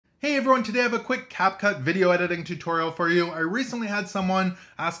Hey everyone, today I have a quick CapCut video editing tutorial for you. I recently had someone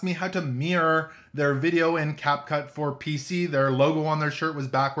ask me how to mirror their video in CapCut for PC. Their logo on their shirt was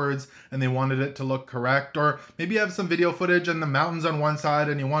backwards and they wanted it to look correct. Or maybe you have some video footage and the mountain's on one side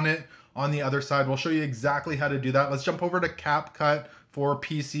and you want it on the other side. We'll show you exactly how to do that. Let's jump over to CapCut for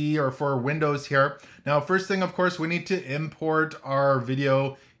PC or for Windows here. Now, first thing, of course, we need to import our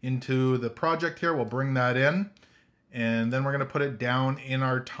video into the project here. We'll bring that in. And then we're going to put it down in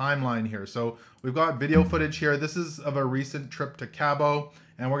our timeline here. So we've got video footage here. This is of a recent trip to Cabo,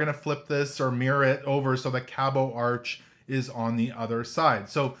 and we're going to flip this or mirror it over so the Cabo arch is on the other side.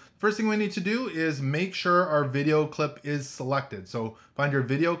 So first thing we need to do is make sure our video clip is selected. So find your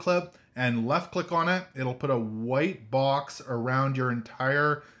video clip and left click on it. It'll put a white box around your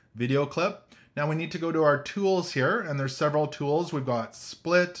entire video clip. Now we need to go to our tools here, and there's several tools. We've got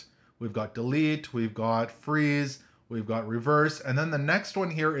split, we've got delete, we've got freeze, we've got reverse, and then the next one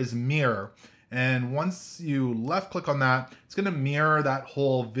here is mirror. And once you left click on that, it's gonna mirror that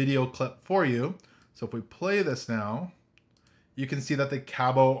whole video clip for you. So if we play this now, you can see that the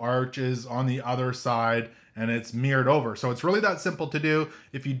Cabo arch is on the other side and it's mirrored over. So it's really that simple to do.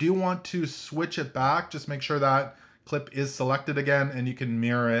 If you do want to switch it back, just make sure that clip is selected again and you can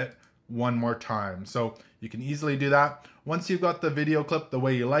mirror it one more time. So you can easily do that. Once you've got the video clip the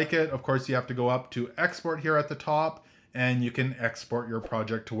way you like it, of course you have to go up to export here at the top and you can export your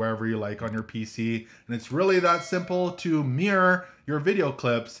project to wherever you like on your PC. And it's really that simple to mirror your video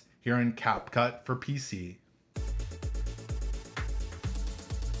clips here in CapCut for PC.